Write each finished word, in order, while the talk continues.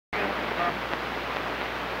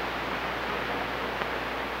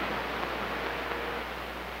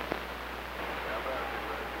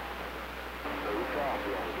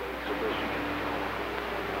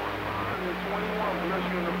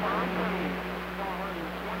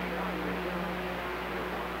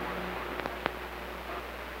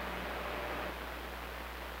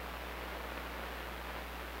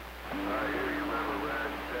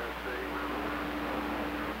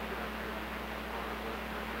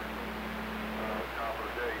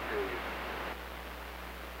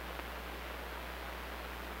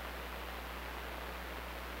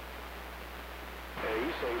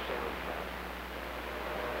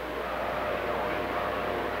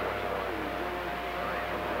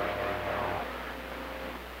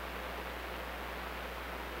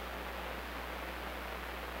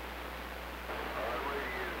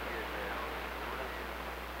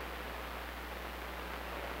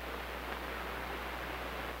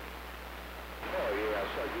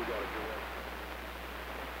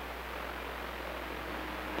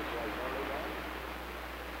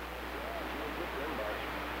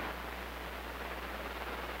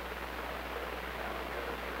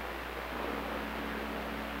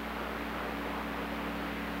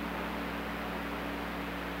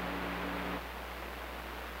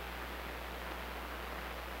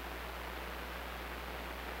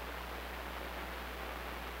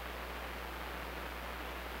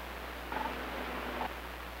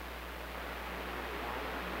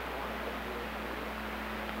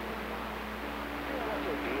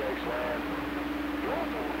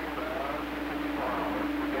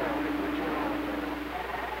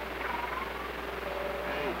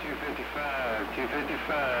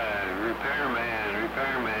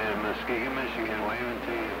Repairman, Muskegon, Michigan, waving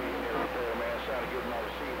to you. Repairman, trying to get my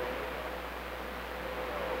receipt.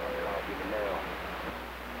 Copy the mail.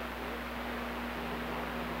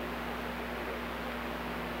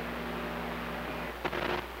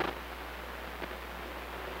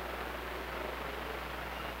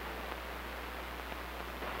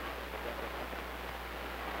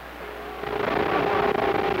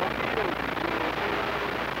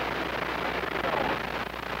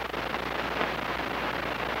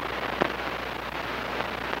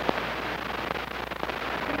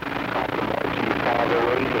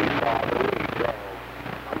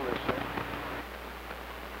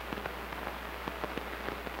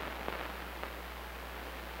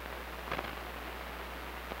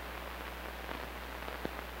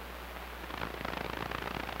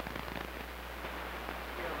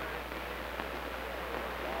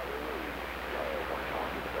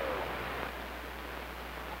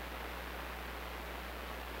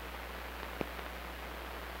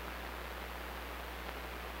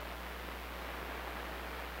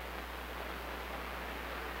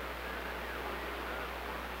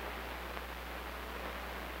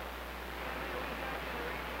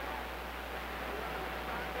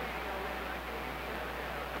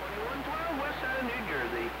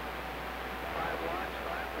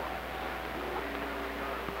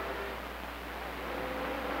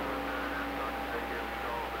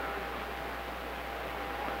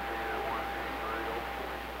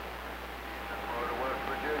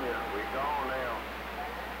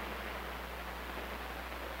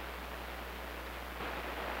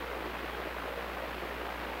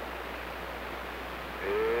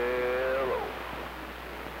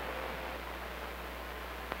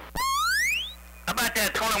 How about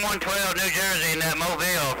that 2112 New Jersey and that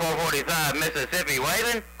Mobile 445 Mississippi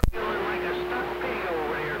waving? Feeling like a stuck pig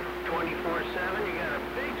over here, 24/7. You got a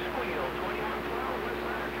big squeal, 2112 West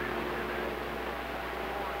Side.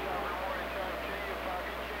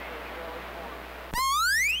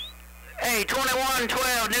 Hey,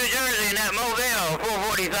 2112 New Jersey and that Mobile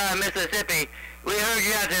 445 Mississippi. We heard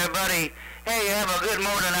you out there, buddy. Hey, you have a good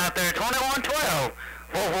morning out there. 2112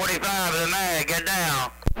 445 the mag. Get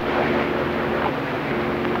down.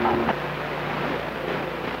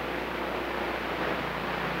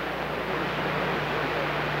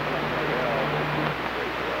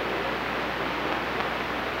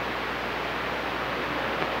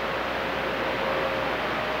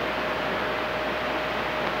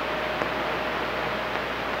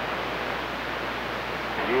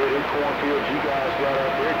 Yeah, them cornfields you guys got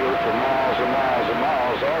up there go for miles and miles and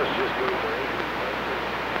miles. Ours just go for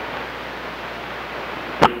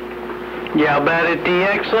acres. Yeah, about at the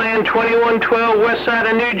X-Land, 2112 west side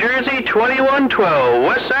of New Jersey, 2112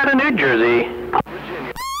 west side of New Jersey.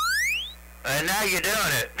 Virginia. And now you're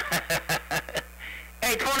doing it.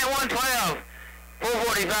 Hey, 2112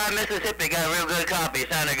 445 Mississippi got a real good copy.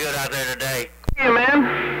 Sounded good out there today. Yeah, man.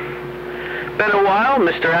 Been a while,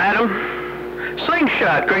 Mr. Adam.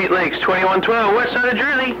 Slingshot, Great Lakes, 2112, west side of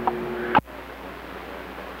Jersey.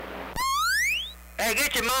 Hey,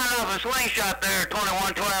 get your mind off a Slingshot there,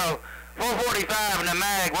 2112, 445 in the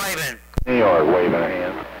mag, waving. New York, waving a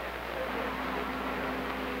hand.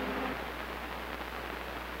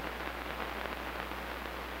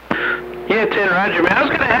 Yeah, 10 Roger, man. I was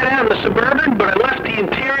going to head out in the Suburban, but I left the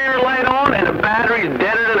interior light on and the battery's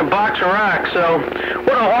deader than a box of rocks. So,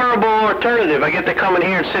 what a horrible alternative. I get to come in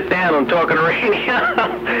here and sit down and talk on the radio.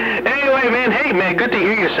 Anyway, man, hey, man, good to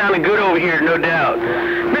hear you sounding good over here, no doubt.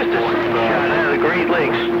 Mr. Slingshot out of the Great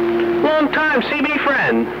Lakes. Long time CB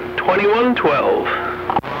friend, 2112.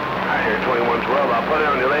 I hear 2112. I'll put it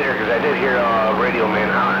on you later because I did hear a radio man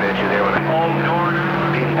hollering at you there when I... Oh,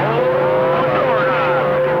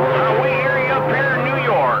 we hear you up here in New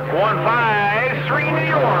York. 153 New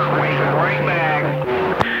York. Waiting right back.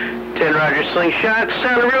 10 Roger Slingshot.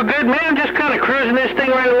 Sounding real good, man. Just kind of cruising this thing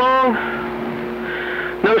right along.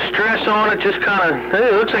 No stress on it. Just kind of,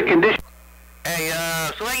 it looks like condition. Hey,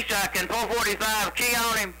 Slingshot, can 445 key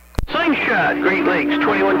on him? Slingshot, Great Lakes,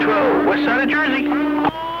 2112, west side of Jersey.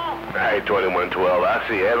 Hey, 2112. I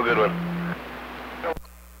see you. Have a good one. All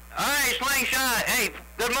right, Slingshot. Hey,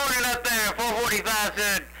 good morning up there. 445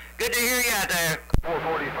 said, good to hear you out there.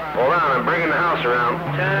 445. Hold on, I'm bringing the house around.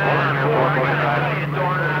 Hold on, 445.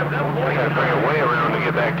 I gotta bring it way around to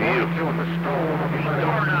get back to you. I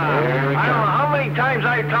don't know how many times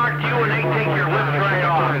I've talked to you and they take your lips right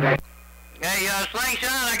off. Hey, Slingshot,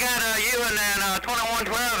 I got you and then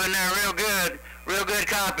 2112 in there, real good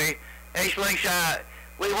copy. Hey, Slingshot,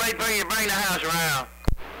 we wait for you to bring the house around.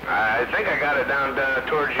 I think I got it down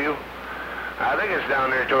towards you. I think it's down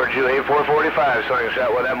there towards you, 8445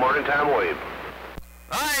 Slingshot with that morning time wave.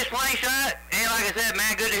 All right, Slingshot. Hey, like I said,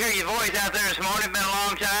 man, good to hear your voice out there this morning. Been a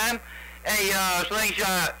long time. Hey,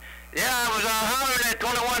 Slingshot. Yeah, I was hollering at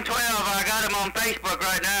 2112. I got him on Facebook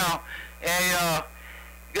right now. Hey,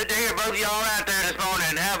 good to hear both of y'all out there this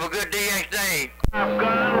morning. Have a good DX day. Top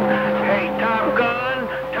Gun, hey, Top Gun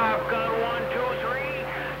 1, 2, 3.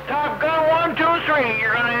 Top Gun 1, 2, 3.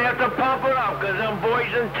 You're gonna have to pump it up, cause them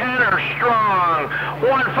boys in 10 are strong.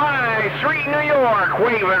 153 New York,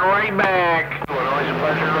 waving right back. Well, always a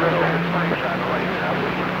pleasure to listen.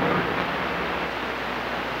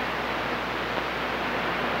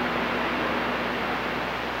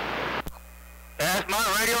 That's my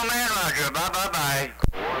radio man, Roger. Bye.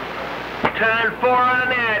 10-4 on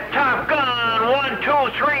that. Top Gun 1, 2,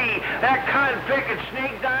 3. That cotton picking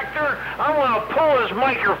snake doctor, I'm gonna pull his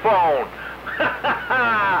microphone.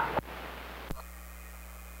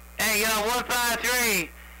 Hey, 153.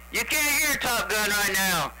 You can't hear Top Gun right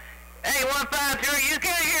now. Hey, 153, you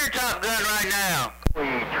can't hear Top Gun right now.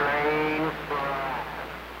 We train.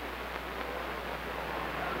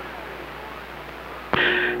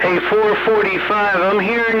 Hey, 445, I'm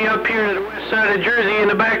hearing you up here to the west side of Jersey in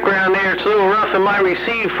the background there. It's a little rough in my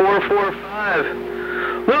receive, 445. A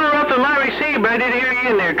little rough in my receive, but I did hear you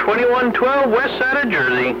in there, 2112, west side of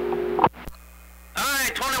Jersey.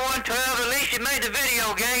 Alright, 2112, at least you made the video,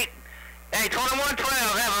 Gate. Hey, 2112,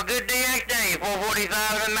 have a good DX day. 445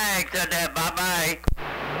 and Mag said that. Bye-bye.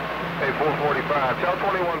 Hey, 445, tell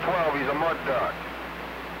 2112 he's a mud duck.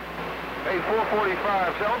 Hey,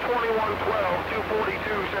 445, tell 2112,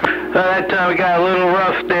 242. That time we got a little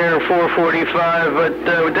rough there, 445, but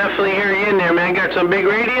we definitely hear you in there, man. Got some big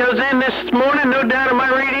radios in this morning, no doubt on my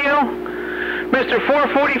radio. Mr.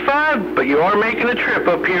 445, but you are making a trip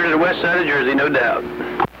up here to the west side of Jersey, no doubt.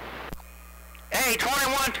 Hey,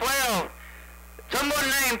 2112, someone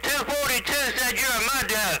named 242 said you're a mud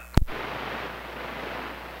duck.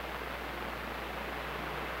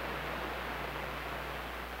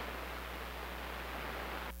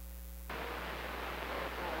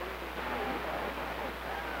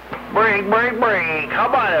 Break. How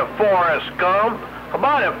about it, Forrest Gump? How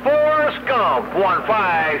about it, Forrest Gump?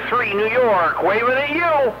 153 New York, waving at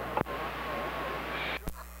you.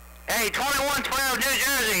 Hey, 2112 New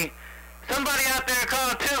Jersey, somebody out there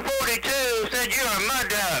called 242 said you're a mud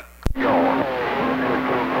duck.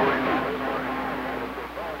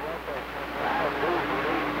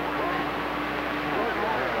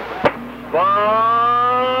 Bump.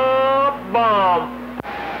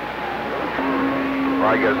 Well,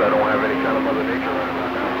 I guess I don't have any kind of Mother Nature on my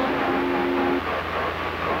house.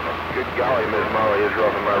 Good golly, Miss Molly is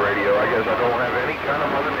roughing my radio. I guess I don't have any kind of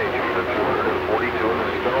Mother Nature. The 242 in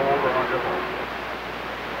the stone rock and roll.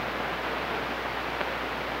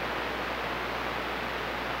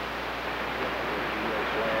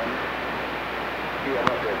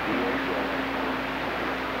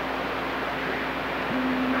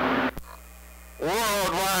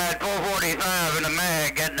 Worldwide 445 in the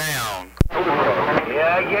mag, get down. Hold on.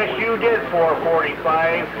 Yes, you did,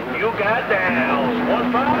 445. You got the house.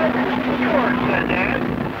 1-5. George said that.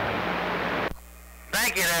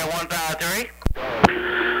 Thank you there, 153.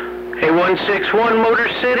 Hey, 161 Motor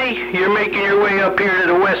City, you're making your way up here to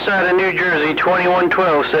the west side of New Jersey.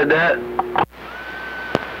 2112 said that.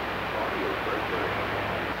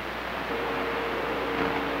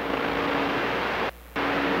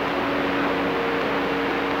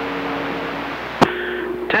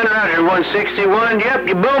 Roger, 161. Yep,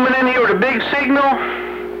 you're booming in here with a big signal.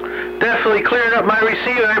 Definitely cleared up my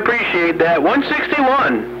receiver. I appreciate that.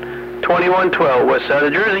 161, 2112, west side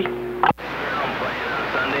of Jersey. I'm playing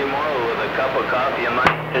on Sunday morning with a cup of coffee in my...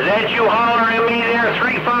 Is that you hollering at me there,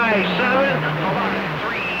 357? How about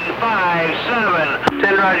 357?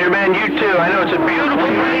 10 Roger, man, you too. I know it's a beautiful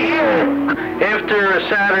day here. After a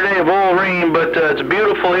Saturday of all rain, but it's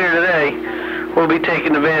beautiful here today. We'll be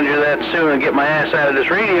taking advantage of that soon and get my ass out of this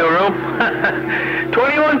radio room.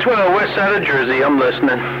 2112, west side of Jersey. I'm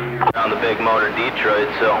listening. On the big motor Detroit,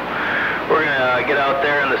 so we're gonna get out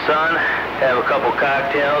there in the sun, have a couple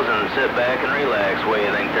cocktails, and sit back and relax. What do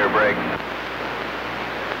you think there, Break?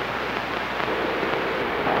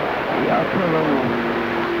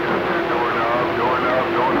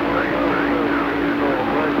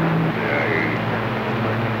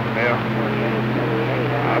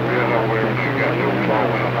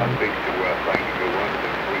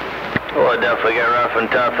 Well, it definitely got rough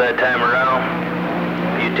and tough that time around.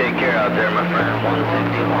 You take care out there, my friend.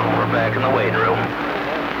 161, we're back in the waiting room.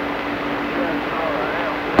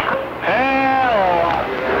 Hell,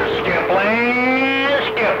 Skipland,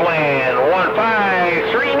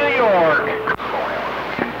 153 New York.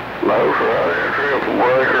 No, sir, I didn't see if the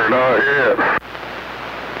breaker, not yet.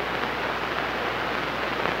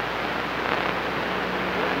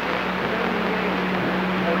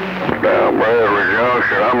 Down Bradley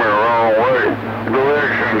Junction, I'm in the wrong way.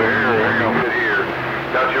 Direction to here, I can get here.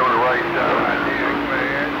 Got you on the right side.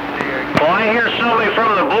 Well, I hear somebody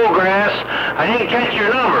from the Bluegrass. I didn't catch your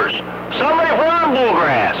numbers. Somebody from the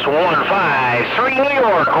Bluegrass, 153 New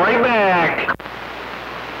York, right back.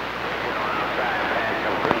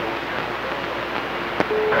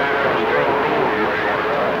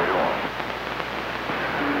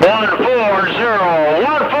 One four zero.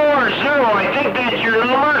 I think that's your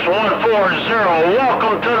numbers. 140.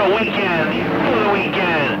 Welcome to the weekend. To the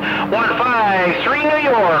weekend. 153 New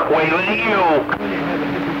York. Waving at you.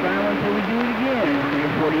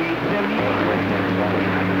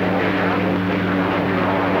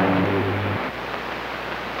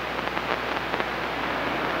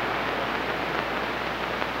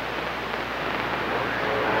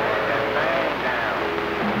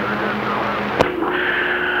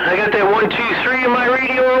 I got that 123 in my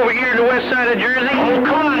radio over here to the west side of Jersey. Oh,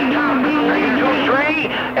 come on, Top Gun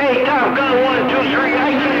 123. Hey, Top Gun 123.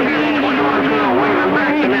 I can't be 2112. Waving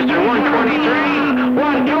back to Mr. 123.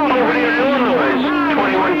 1-2 over here in Illinois.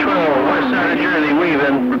 2112, west side of Jersey,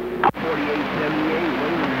 weaving.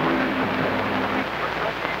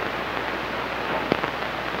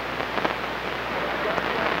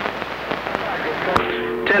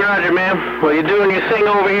 10 Roger, man. Well, you're doing your thing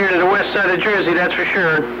over here to the west side of Jersey, that's for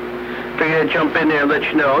sure. Figured I'd jump in there and let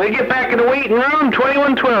you know. We get back in the waiting room,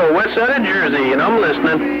 2112, west side of Jersey, and I'm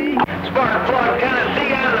listening. Spark plug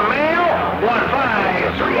Tennessee on the mail.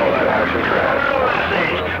 153.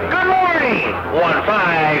 Message. Good morning.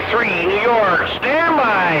 153 New York. Stand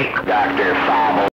by. Dr. Fobble.